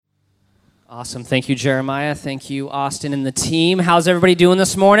Awesome. Thank you, Jeremiah. Thank you, Austin and the team. How's everybody doing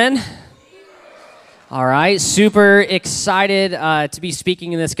this morning? All right. Super excited to be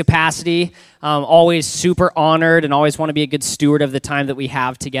speaking in this capacity. Always super honored and always want to be a good steward of the time that we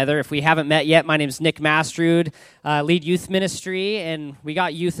have together. If we haven't met yet, my name is Nick Mastrud, lead youth ministry, and we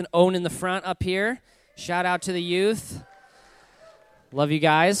got Youth and Own in the front up here. Shout out to the youth. Love you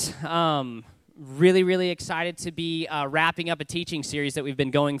guys. Really excited to be wrapping up a teaching series that we've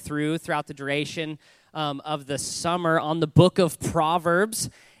been going through throughout the duration of the summer on the book of Proverbs.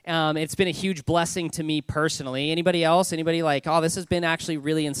 It's been a huge blessing to me personally. Anybody else? Anybody like, oh, this has been actually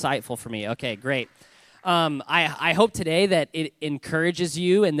really insightful for me? Okay, great. I hope today that it encourages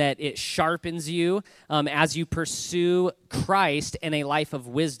you and that it sharpens you as you pursue Christ and a life of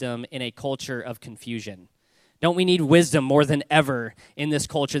wisdom in a culture of confusion. Don't we need wisdom more than ever in this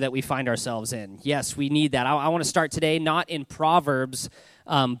culture that we find ourselves in? Yes, we need that. I want to start today not in Proverbs,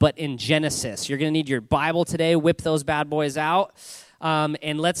 but in Genesis. You're going to need your Bible today. Whip those bad boys out.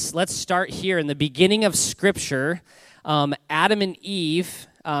 And let's start here in the beginning of Scripture. Adam and Eve,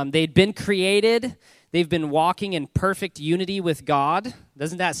 they'd been created. They've been walking in perfect unity with God.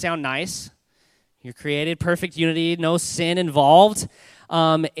 Doesn't that sound nice? You're created, perfect unity, no sin involved.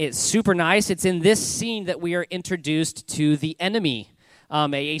 It's super nice. It's in this scene that we are introduced to the enemy,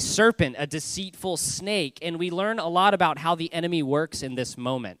 a serpent, a deceitful snake, and we learn a lot about how the enemy works in this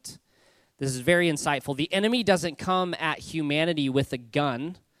moment. This is very insightful. The enemy doesn't come at humanity with a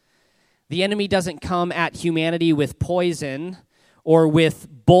gun. The enemy doesn't come at humanity with poison or with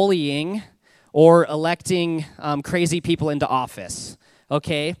bullying or electing crazy people into office,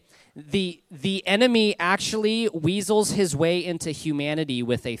 okay? The enemy actually weasels his way into humanity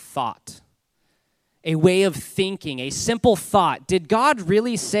with a thought, a way of thinking, a simple thought. Did God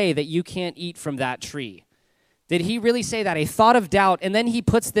really say that you can't eat from that tree? Did he really say that? A thought of doubt, and then he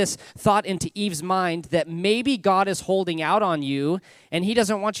puts this thought into Eve's mind that maybe God is holding out on you, and he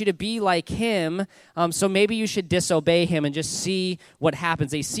doesn't want you to be like him, so maybe you should disobey him and just see what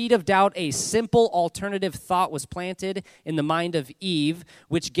happens. A seed of doubt, a simple alternative thought was planted in the mind of Eve,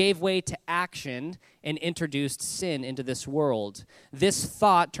 which gave way to action and introduced sin into this world. This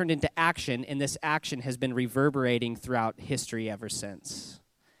thought turned into action, and this action has been reverberating throughout history ever since.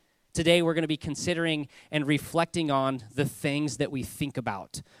 Today, we're going to be considering and reflecting on the things that we think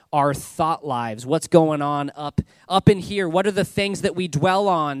about, our thought lives, what's going on up in here, what are the things that we dwell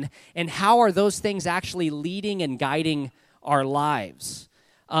on, and how are those things actually leading and guiding our lives,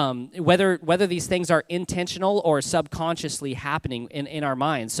 whether these things are intentional or subconsciously happening in our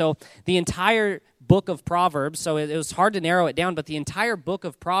minds. So the entire book of Proverbs, so it was hard to narrow it down, but the entire book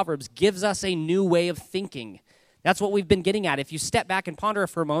of Proverbs gives us a new way of thinking. That's what we've been getting at. If you step back and ponder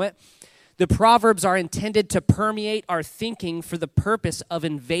for a moment, the Proverbs are intended to permeate our thinking for the purpose of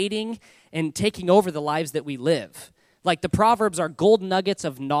invading and taking over the lives that we live. Like the Proverbs are gold nuggets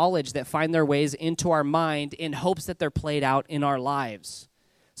of knowledge that find their ways into our mind in hopes that they're played out in our lives.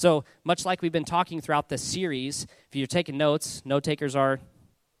 So much like we've been talking throughout this series, if you're taking notes, note takers are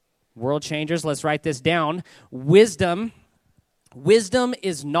world changers. Let's write this down. Wisdom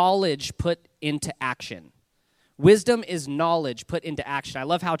is knowledge put into action. Wisdom is knowledge put into action. I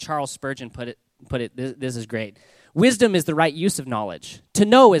love how Charles Spurgeon put it. This is great. Wisdom is the right use of knowledge. To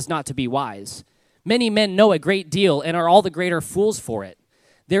know is not to be wise. Many men know a great deal and are all the greater fools for it.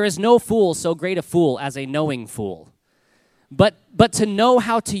 There is no fool so great a fool as a knowing fool. But to know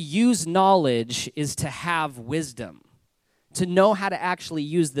how to use knowledge is to have wisdom. To know how to actually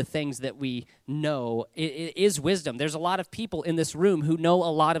use the things that we know it is wisdom. There's a lot of people in this room who know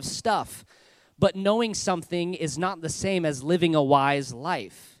a lot of stuff. But knowing something is not the same as living a wise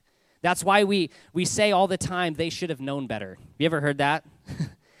life. That's why we say all the time, they should have known better. You ever heard that?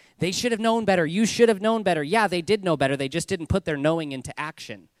 They should have known better. You should have known better. Yeah, they did know better. They just didn't put their knowing into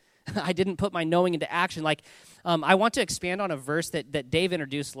action. I didn't put my knowing into action. I want to expand on a verse that Dave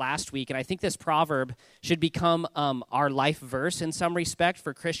introduced last week, and I think this proverb should become our life verse in some respect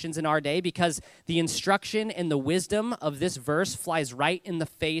for Christians in our day, because the instruction and the wisdom of this verse flies right in the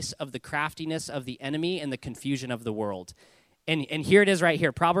face of the craftiness of the enemy and the confusion of the world. And here it is right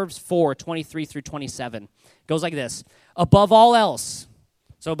here, Proverbs 4:23 through 27. It goes like this: above all else,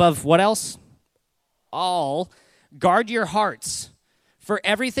 so above what else? All, guard your hearts, for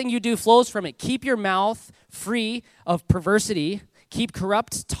everything you do flows from it. Keep your mouth free of perversity. Keep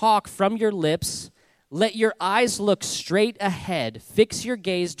corrupt talk from your lips. Let your eyes look straight ahead. Fix your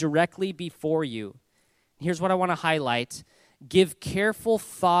gaze directly before you. Here's what I want to highlight. Give careful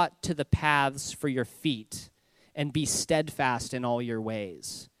thought to the paths for your feet, and be steadfast in all your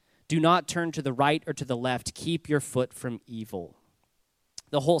ways. Do not turn to the right or to the left. Keep your foot from evil.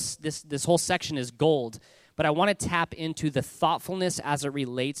 This whole section is gold, but I want to tap into the thoughtfulness as it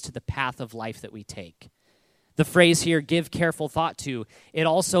relates to the path of life that we take. The phrase here, give careful thought to, it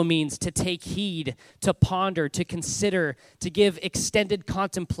also means to take heed, to ponder, to consider, to give extended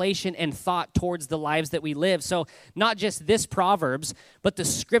contemplation and thought towards the lives that we live. So not just this Proverbs, but the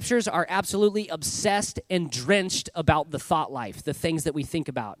scriptures are absolutely obsessed and drenched about the thought life, the things that we think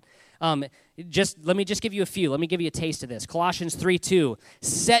about. Let me give you a few. Let me give you a taste of this. Colossians 3:2.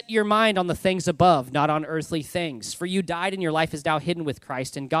 Set your mind on the things above, not on earthly things. For you died and your life is now hidden with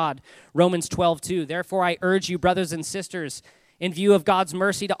Christ in God. Romans 12:2. Therefore I urge you, brothers and sisters, in view of God's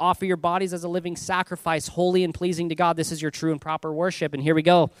mercy, to offer your bodies as a living sacrifice, holy and pleasing to God. This is your true and proper worship. And here we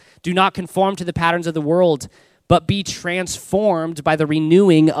go. Do not conform to the patterns of the world, but be transformed by the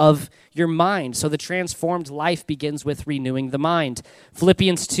renewing of your mind. So the transformed life begins with renewing the mind.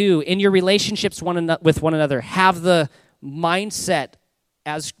 Philippians 2, in your relationships with one another, have the mindset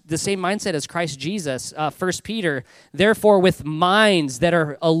as the same mindset as Christ Jesus. 1 Peter, therefore with minds that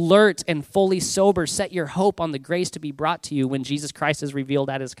are alert and fully sober, set your hope on the grace to be brought to you when Jesus Christ is revealed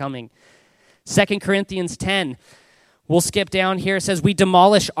at his coming. 2 Corinthians 10, we'll skip down here. It says, we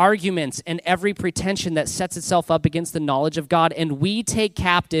demolish arguments and every pretension that sets itself up against the knowledge of God, and we take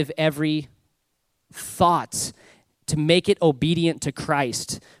captive every thought to make it obedient to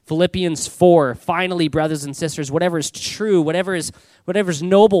Christ. Philippians 4, finally, brothers and sisters, whatever is true, whatever is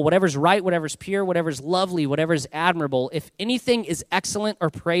noble, whatever is right, whatever is pure, whatever is lovely, whatever is admirable, if anything is excellent or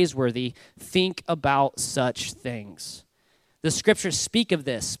praiseworthy, think about such things. The scriptures speak of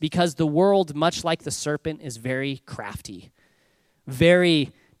this because the world, much like the serpent, is very crafty,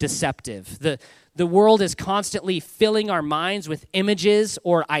 very deceptive. The world is constantly filling our minds with images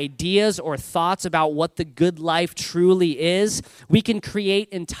or ideas or thoughts about what the good life truly is. We can create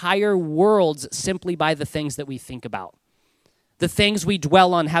entire worlds simply by the things that we think about. The things we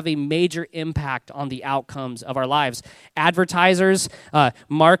dwell on have a major impact on the outcomes of our lives. Advertisers,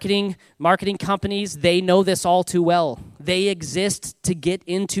 marketing companies, they know this all too well. They exist to get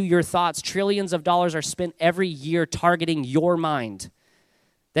into your thoughts. Trillions of dollars are spent every year targeting your mind.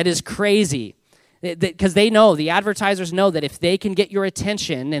 That is crazy. Because they know, the advertisers know that if they can get your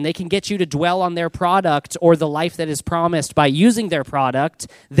attention and they can get you to dwell on their product or the life that is promised by using their product,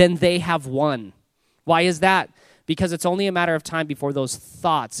 then they have won. Why is that? Because it's only a matter of time before those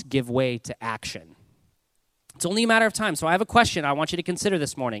thoughts give way to action. It's only a matter of time. So I have a question I want you to consider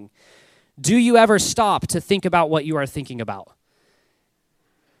this morning. Do you ever stop to think about what you are thinking about?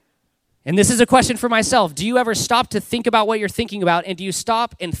 And this is a question for myself. Do you ever stop to think about what you're thinking about? And do you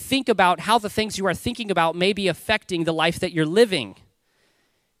stop and think about how the things you are thinking about may be affecting the life that you're living?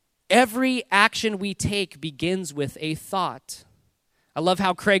 Every action we take begins with a thought. I love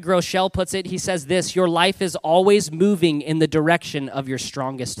how Craig Groeschel puts it. He says this, your life is always moving in the direction of your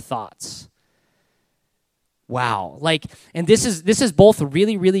strongest thoughts. Wow. And this is both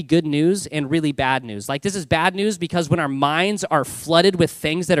really, really good news and really bad news. This is bad news because when our minds are flooded with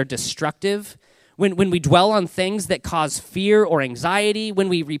things that are destructive, when we dwell on things that cause fear or anxiety, when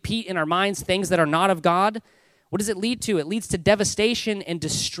we repeat in our minds things that are not of God, what does it lead to? It leads to devastation and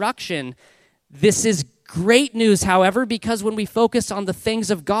destruction. This is great news, however, because when we focus on the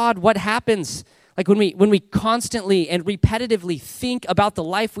things of God, what happens? When we constantly and repetitively think about the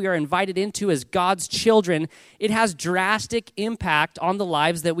life we are invited into as God's children, it has drastic impact on the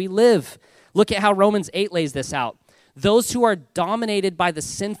lives that we live. Look at how Romans 8 lays this out. Those who are dominated by the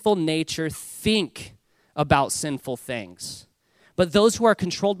sinful nature think about sinful things. But those who are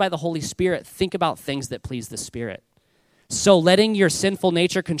controlled by the Holy Spirit think about things that please the Spirit. So letting your sinful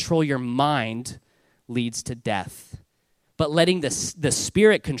nature control your mind leads to death. But letting the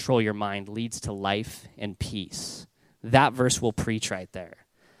Spirit control your mind leads to life and peace. That verse will preach right there.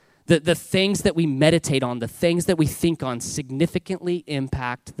 The things that we meditate on, the things that we think on significantly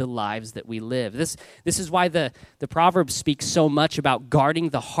impact the lives that we live. This is why the Proverbs speak so much about guarding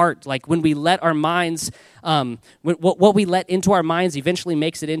the heart. When we let our minds, what we let into our minds eventually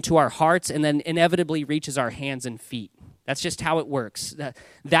makes it into our hearts and then inevitably reaches our hands and feet. That's just how it works.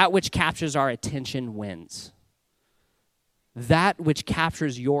 That which captures our attention wins. That which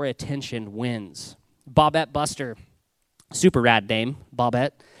captures your attention wins. Bobette Buster, super rad name,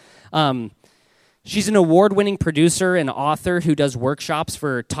 Bobette. She's an award-winning producer and author who does workshops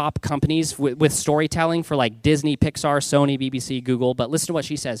for top companies with storytelling for Disney, Pixar, Sony, BBC, Google. But listen to what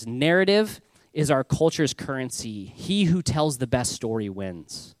she says. Narrative is our culture's currency. He who tells the best story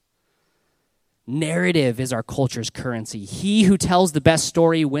wins. Narrative is our culture's currency. He who tells the best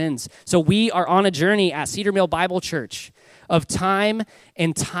story wins. So we are on a journey at Cedar Mill Bible Church of time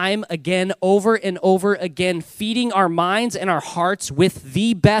and time again, over and over again, feeding our minds and our hearts with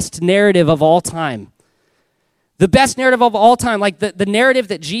the best narrative of all time. The best narrative of all time, like the narrative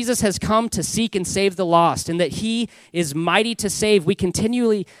that Jesus has come to seek and save the lost and that he is mighty to save. We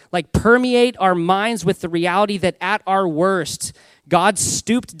continually permeate our minds with the reality that at our worst, God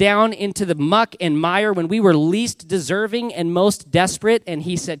stooped down into the muck and mire when we were least deserving and most desperate, and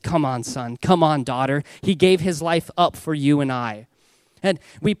he said, come on, son, come on, daughter. He gave his life up for you and I. And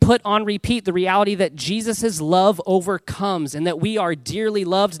we put on repeat the reality that Jesus' love overcomes and that we are dearly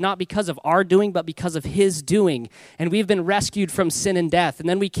loved not because of our doing, but because of his doing. And we've been rescued from sin and death. And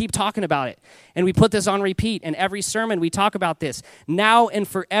then we keep talking about it. And we put this on repeat. And every sermon we talk about this. Now and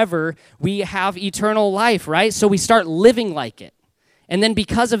forever, we have eternal life, right? So we start living like it. And then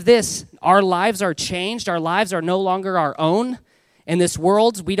because of this, our lives are changed. Our lives are no longer our own. In this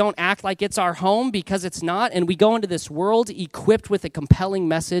world, we don't act like it's our home because it's not, and we go into this world equipped with a compelling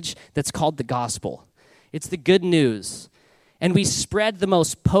message that's called the gospel. It's the good news. And we spread the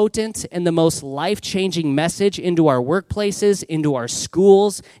most potent and the most life-changing message into our workplaces, into our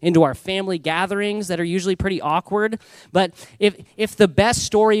schools, into our family gatherings that are usually pretty awkward. But if the best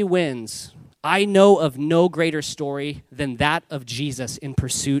story wins, I know of no greater story than that of Jesus in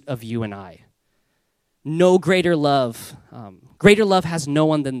pursuit of you and I. No greater love. Greater love has no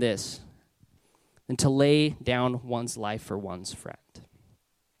one than this, than to lay down one's life for one's friend.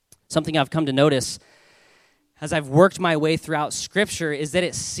 Something I've come to notice as I've worked my way throughout Scripture is that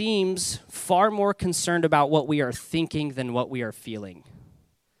it seems far more concerned about what we are thinking than what we are feeling.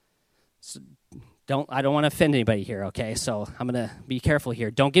 So I don't want to offend anybody here, okay? So I'm going to be careful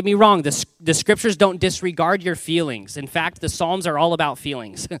here. Don't get me wrong. The Scriptures don't disregard your feelings. In fact, the Psalms are all about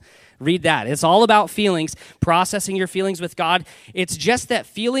feelings. Read that. It's all about feelings, processing your feelings with God. It's just that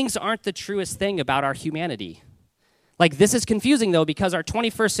feelings aren't the truest thing about our humanity. This is confusing, though, because our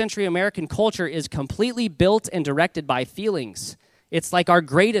 21st century American culture is completely built and directed by feelings. It's like our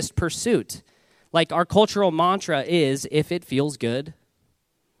greatest pursuit. Our cultural mantra is, if it feels good,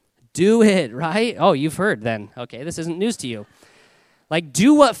 do it, right? Oh, you've heard then. Okay, this isn't news to you.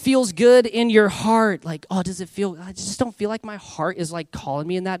 Do what feels good in your heart. Does it feel, I just don't feel like my heart is calling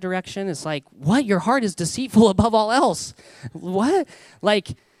me in that direction. It's what? Your heart is deceitful above all else. What?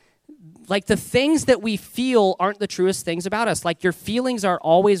 The things that we feel aren't the truest things about us. Your feelings are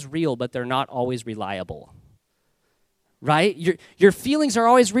always real, but they're not always reliable. Right? Your feelings are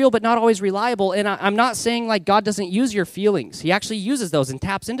always real, but not always reliable. And I'm not saying God doesn't use your feelings. He actually uses those and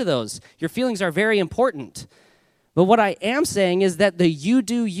taps into those. Your feelings are very important. But what I am saying is that the you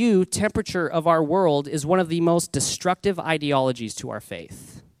do you temperature of our world is one of the most destructive ideologies to our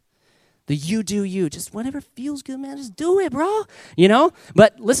faith. The you do you, just whatever feels good, man, just do it, bro.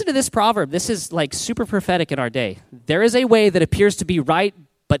 But listen to this proverb. This is super prophetic in our day. There is a way that appears to be right,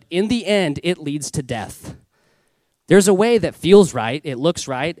 but in the end, it leads to death. There's a way that feels right, it looks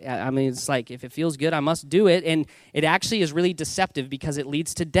right. I mean, it's if it feels good, I must do it. And it actually is really deceptive because it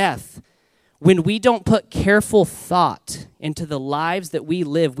leads to death. When we don't put careful thought into the lives that we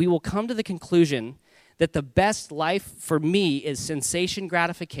live, we will come to the conclusion that the best life for me is sensation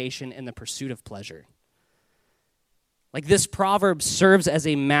gratification and the pursuit of pleasure. This proverb serves as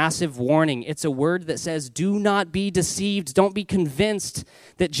a massive warning. It's a word that says, do not be deceived. Don't be convinced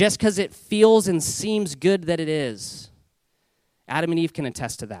that just because it feels and seems good that it is. Adam and Eve can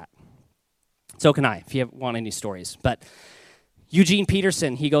attest to that. So can I, if you want any stories. But Eugene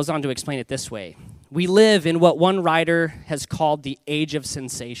Peterson, he goes on to explain it this way. We live in what one writer has called the age of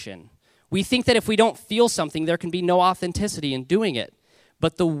sensation. We think that if we don't feel something, there can be no authenticity in doing it.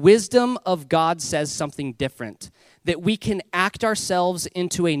 But the wisdom of God says something different, that we can act ourselves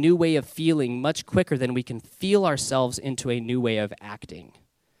into a new way of feeling much quicker than we can feel ourselves into a new way of acting.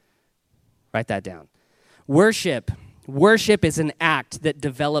 Write that down. Worship is an act that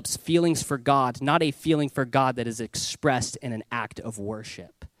develops feelings for God, not a feeling for God that is expressed in an act of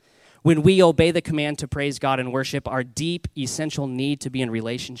worship. When we obey the command to praise God and worship, our deep, essential need to be in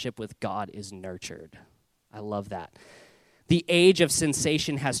relationship with God is nurtured. I love that. The age of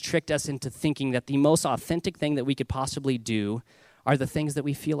sensation has tricked us into thinking that the most authentic thing that we could possibly do are the things that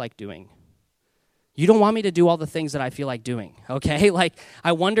we feel like doing. You don't want me to do all the things that I feel like doing, okay?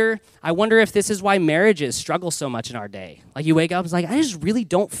 I wonder if this is why marriages struggle so much in our day. You wake up, it's I just really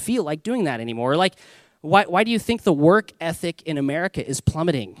don't feel like doing that anymore. Why do you think the work ethic in America is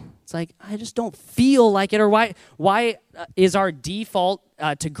plummeting? It's like, I just don't feel like it. Or why is our default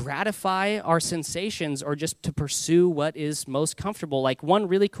to gratify our sensations or just to pursue what is most comfortable? Like, one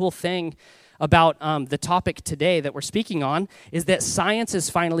really cool thing about the topic today that we're speaking on is that science is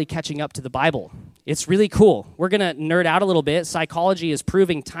finally catching up to the Bible. It's really cool. We're going to nerd out a little bit. Psychology is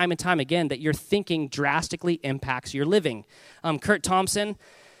proving time and time again that your thinking drastically impacts your living. Kurt Thompson,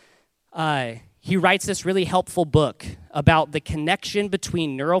 he writes this really helpful book about the connection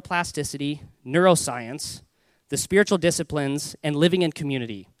between neuroplasticity, neuroscience, the spiritual disciplines, and living in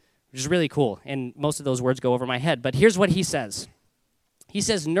community, which is really cool. And most of those words go over my head. But here's what he says. He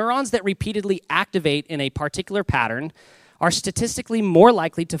says, neurons that repeatedly activate in a particular pattern are statistically more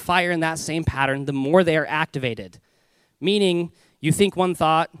likely to fire in that same pattern the more they are activated. Meaning, you think one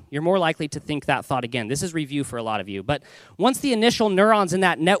thought, you're more likely to think that thought again. This is review for a lot of you. But once the initial neurons in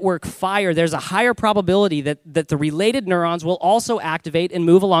that network fire, there's a higher probability that the related neurons will also activate and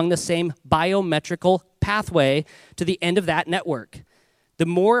move along the same biometrical pathway to the end of that network. The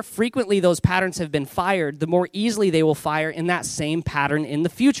more frequently those patterns have been fired, the more easily they will fire in that same pattern in the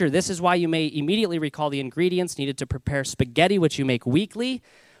future. This is why you may immediately recall the ingredients needed to prepare spaghetti, which you make weekly,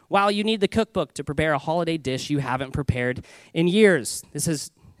 while you need the cookbook to prepare a holiday dish you haven't prepared in years. This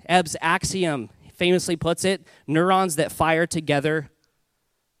is Ebb's axiom. He famously puts it, neurons that fire together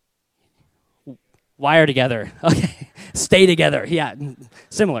wire together. Okay, stay together. Yeah,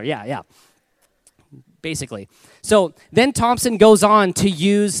 similar, yeah. Basically. So then Thompson goes on to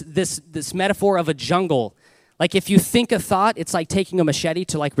use this metaphor of a jungle. Like if you think a thought, it's like taking a machete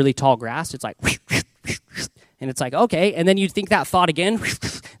to like really tall grass. It's like, and it's like, okay. And then you think that thought again,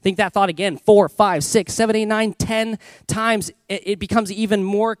 4, 5, 6, 7, 8, 9, 10 times. It becomes even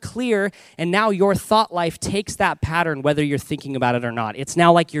more clear. And now your thought life takes that pattern, whether you're thinking about it or not. It's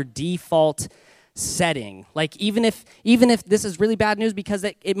now like your default setting. Like even if this is really bad news, because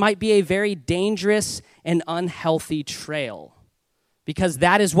it might be a very dangerous and unhealthy trail, because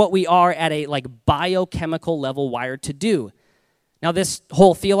that is what we are at a like biochemical level wired to do. Now this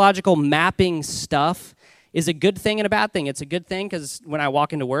whole theological mapping stuff is a good thing and a bad thing. It's a good thing because when I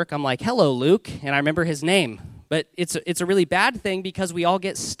walk into work, I'm like, hello, Luke, and I remember his name. But it's a really bad thing because we all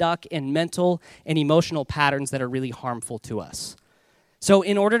get stuck in mental and emotional patterns that are really harmful to us. So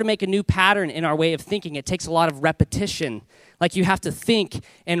in order to make a new pattern in our way of thinking, it takes a lot of repetition. Like you have to think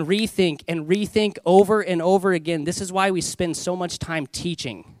and rethink over and over again. This is why we spend so much time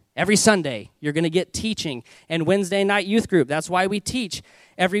teaching. Every Sunday, you're going to get teaching. And Wednesday night youth group, that's why we teach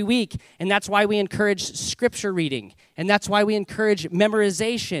every week. And that's why we encourage scripture reading. And that's why we encourage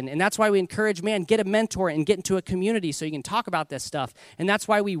memorization. And that's why we encourage, get a mentor and get into a community so you can talk about this stuff. And that's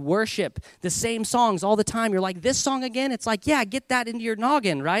why we worship the same songs all the time. You're like, this song again? It's like, yeah, get that into your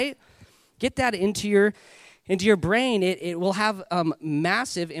noggin, right? Get that into your brain. It will have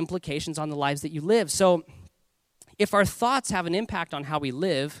massive implications on the lives that you live. So if our thoughts have an impact on how we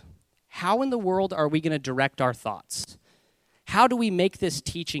live, how in the world are we going to direct our thoughts? How do we make this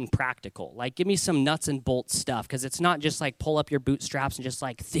teaching practical? Like, give me some nuts and bolts stuff, because it's not just like pull up your bootstraps and just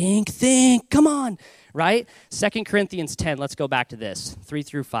like think, come on, right? 2 Corinthians 10, let's go back to this,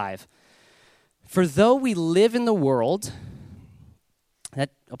 3-5. For though we live in the world,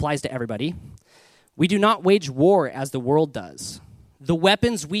 that applies to everybody, we do not wage war as the world does. The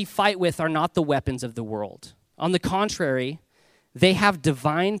weapons we fight with are not the weapons of the world. On the contrary, they have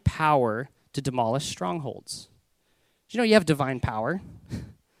divine power to demolish strongholds. Did you know you have divine power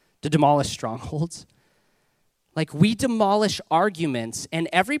to demolish strongholds? Like, we demolish arguments and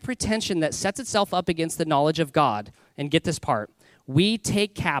every pretension that sets itself up against the knowledge of God. And get this part. We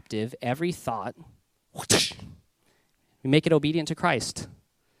take captive every thought. We make it obedient to Christ.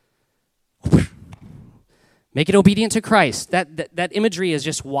 Make it obedient to Christ. That imagery is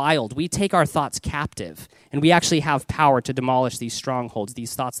just wild. We take our thoughts captive, and we actually have power to demolish these strongholds,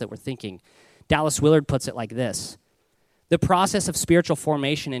 these thoughts that we're thinking. Dallas Willard puts it like this. The process of spiritual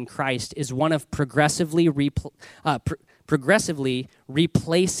formation in Christ is one of progressively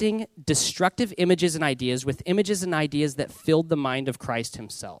replacing destructive images and ideas with images and ideas that filled the mind of Christ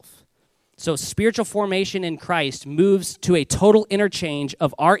himself. So spiritual formation in Christ moves to a total interchange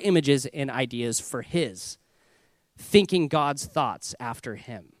of our images and ideas for his, thinking God's thoughts after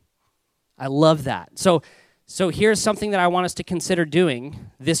him. I love that. So here's something that I want us to consider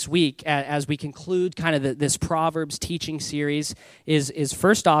doing this week as we conclude kind of this Proverbs teaching series is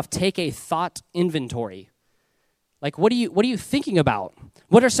first off, take a thought inventory. Like, what are you thinking about?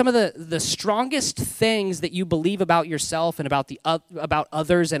 What are some of the strongest things that you believe about yourself and about about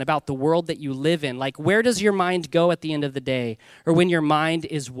others and about the world that you live in? Like, where does your mind go at the end of the day, or when your mind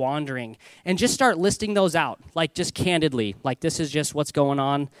is wandering? And just start listing those out, like just candidly. Like, this is just what's going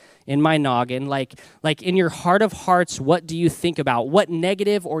on in my noggin. Like in your heart of hearts, what do you think about? What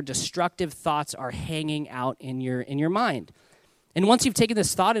negative or destructive thoughts are hanging out in your mind? And once you've taken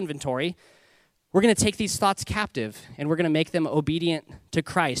this thought inventory, we're going to take these thoughts captive, and we're going to make them obedient to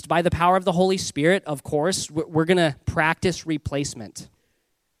Christ. By the power of the Holy Spirit, of course, we're going to practice replacement.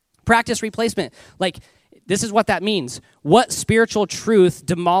 Practice replacement. Like, this is what that means. What spiritual truth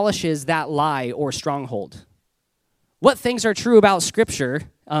demolishes that lie or stronghold? What things are true about Scripture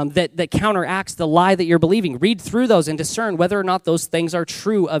that counteracts the lie that you're believing? Read through those and discern whether or not those things are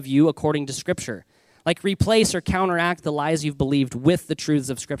true of you according to Scripture. Like, replace or counteract the lies you've believed with the truths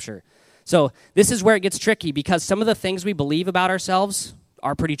of Scripture. So this is where it gets tricky, because some of the things we believe about ourselves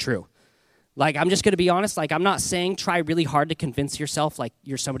are pretty true. Like, I'm just going to be honest. Like, I'm not saying try really hard to convince yourself like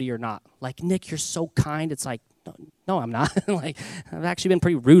you're somebody you're not. Like, Nick, you're so kind. It's like, no, I'm not. Like, I've actually been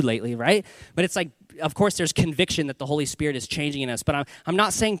pretty rude lately, right? But it's like, of course, there's conviction that the Holy Spirit is changing in us. But I'm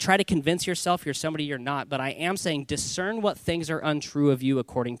not saying try to convince yourself you're somebody you're not. But I am saying discern what things are untrue of you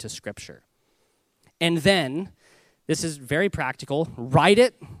according to Scripture. And then, this is very practical, write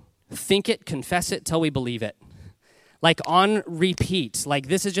it, think it, confess it till we believe it. Like, on repeat. Like,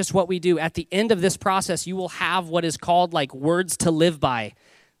 this is just what we do. At the end of this process, you will have what is called like words to live by.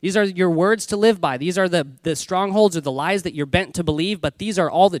 These are your words to live by. These are the strongholds or the lies that you're bent to believe, but these are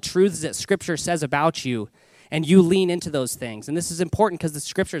all the truths that Scripture says about you, and you lean into those things. And this is important because the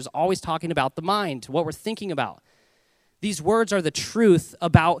Scripture is always talking about the mind, what we're thinking about. These words are the truth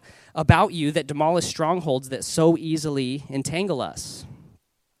about you that demolish strongholds that so easily entangle us.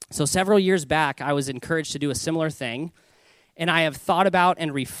 So several years back, I was encouraged to do a similar thing, and I have thought about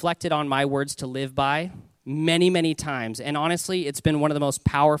and reflected on my words to live by many, many times. And honestly, it's been one of the most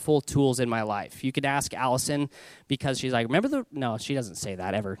powerful tools in my life. You could ask Allison, because she's like, no, she doesn't say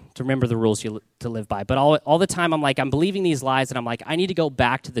that ever, to remember the rules to live by. But all the time, I'm like, I'm believing these lies, and I'm like, I need to go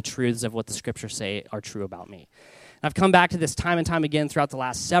back to the truths of what the Scriptures say are true about me. And I've come back to this time and time again throughout the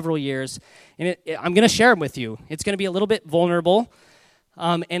last several years, and I'm going to share them with you. It's going to be a little bit vulnerable.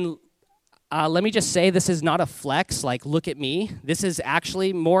 Let me just say, this is not a flex, like, look at me. This is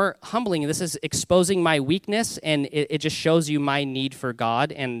actually more humbling. This is exposing my weakness, and it just shows you my need for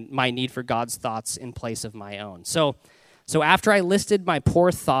God and my need for God's thoughts in place of my own. So after I listed my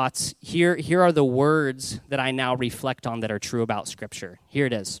poor thoughts, here are the words that I now reflect on that are true about Scripture. Here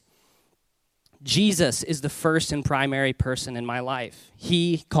it is. Jesus is the first and primary person in my life.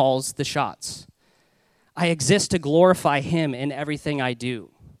 He calls the shots. I exist to glorify Him in everything I do.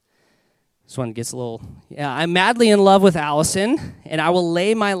 This one gets a little, I'm madly in love with Allison, and I will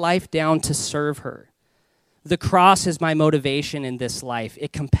lay my life down to serve her. The cross is my motivation in this life.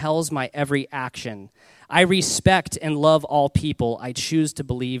 It compels my every action. I respect and love all people. I choose to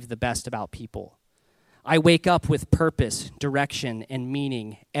believe the best about people. I wake up with purpose, direction, and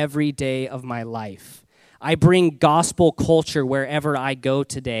meaning every day of my life. I bring gospel culture wherever I go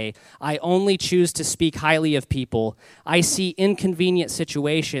today. I only choose to speak highly of people. I see inconvenient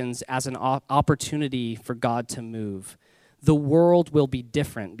situations as an opportunity for God to move. The world will be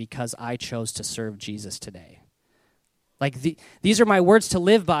different because I chose to serve Jesus today. Like, these are my words to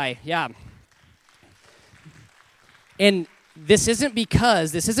live by. Yeah. And this isn't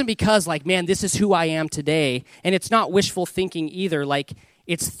because like, man, this is who I am today. And it's not wishful thinking either. Like,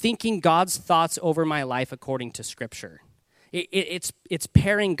 it's thinking God's thoughts over my life according to Scripture. It's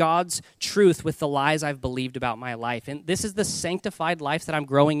pairing God's truth with the lies I've believed about my life. And this is the sanctified life that I'm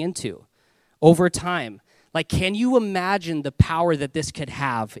growing into over time. Like, can you imagine the power that this could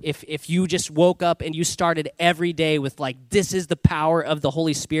have if you just woke up and you started every day with, like, this is the power of the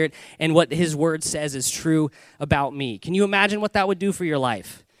Holy Spirit and what His Word says is true about me? Can you imagine what that would do for your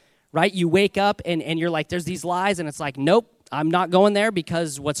life? Right? You wake up and you're like, there's these lies, and it's like, nope, I'm not going there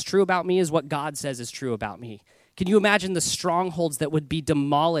because what's true about me is what God says is true about me. Can you imagine the strongholds that would be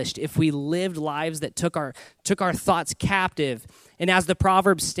demolished if we lived lives that took our thoughts captive? And as the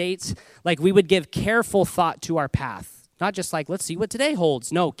proverb states, like, we would give careful thought to our path. Not just like, let's see what today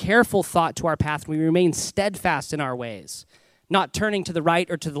holds. No, careful thought to our path. We remain steadfast in our ways, not turning to the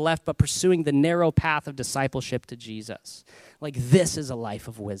right or to the left, but pursuing the narrow path of discipleship to Jesus. Like, this is a life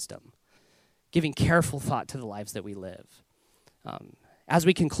of wisdom, giving careful thought to the lives that we live. As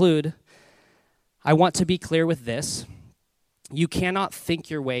we conclude, I want to be clear with this. You cannot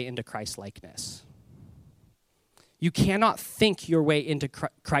think your way into Christ-likeness. You cannot think your way into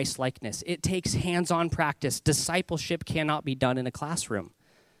Christ-likeness. It takes hands-on practice. Discipleship cannot be done in a classroom.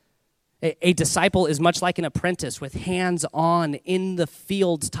 A disciple is much like an apprentice with hands-on, in the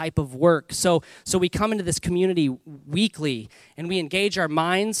fields type of work. So we come into this community weekly and we engage our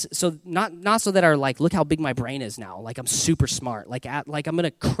minds. So not so that our look how big my brain is now. Like I'm super smart. Like I'm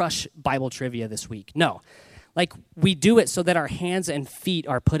gonna crush Bible trivia this week. No, we do it so that our hands and feet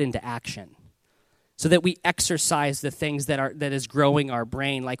are put into action. So that we exercise the things that is growing our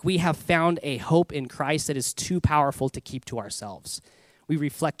brain. Like we have found a hope in Christ that is too powerful to keep to ourselves. We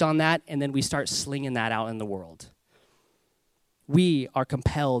reflect on that, and then we start slinging that out in the world. We are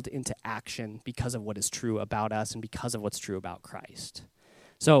compelled into action because of what is true about us and because of what's true about Christ.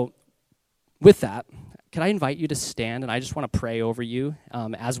 So with that, can I invite you to stand, and I just want to pray over you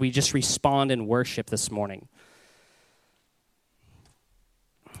as we just respond in worship this morning.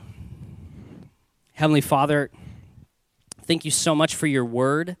 Heavenly Father, thank you so much for your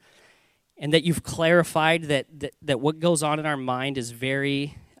word, and that you've clarified that what goes on in our mind is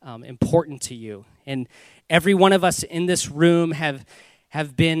very important to you. And every one of us in this room have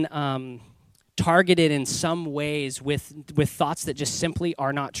been targeted in some ways with thoughts that just simply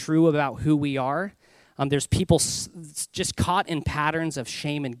are not true about who we are. There's people just caught in patterns of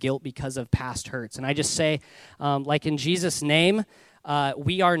shame and guilt because of past hurts. And I just say, in Jesus' name,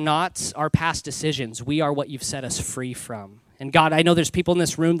 we are not our past decisions. We are what you've set us free from. And God, I know there's people in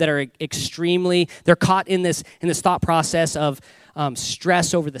this room that are they're caught in this thought process of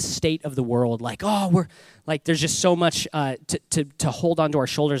stress over the state of the world. There's just so much to hold onto our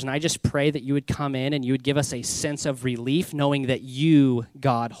shoulders. And I just pray that you would come in and you would give us a sense of relief, knowing that you,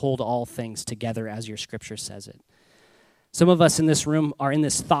 God, hold all things together as your scripture says it. Some of us in this room are in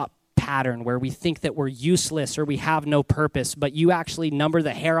this thought pattern where we think that we're useless or we have no purpose, but you actually number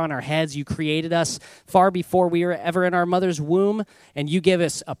the hair on our heads. You created us far before we were ever in our mother's womb, and you give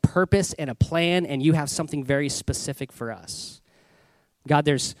us a purpose and a plan, and you have something very specific for us. God,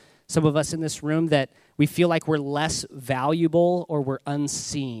 there's some of us in this room that we feel like we're less valuable or we're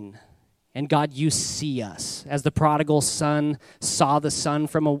unseen. And God, you see us. As the prodigal son saw the son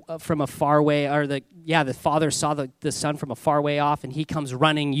from a far way, or the father saw the son from a far way off, and he comes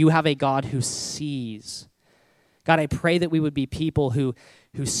running. You have a God who sees. God, I pray that we would be people who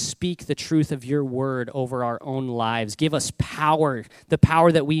speak the truth of your word over our own lives. Give us power, the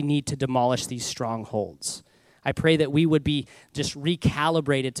power that we need to demolish these strongholds. I pray that we would be just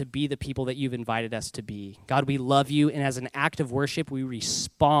recalibrated to be the people that you've invited us to be. God, we love you, and as an act of worship, we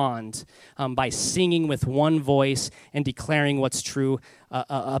respond by singing with one voice and declaring what's true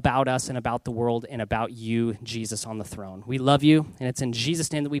about us and about the world and about you, Jesus, on the throne. We love you, and it's in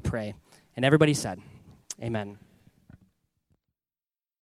Jesus' name that we pray. And everybody said, amen.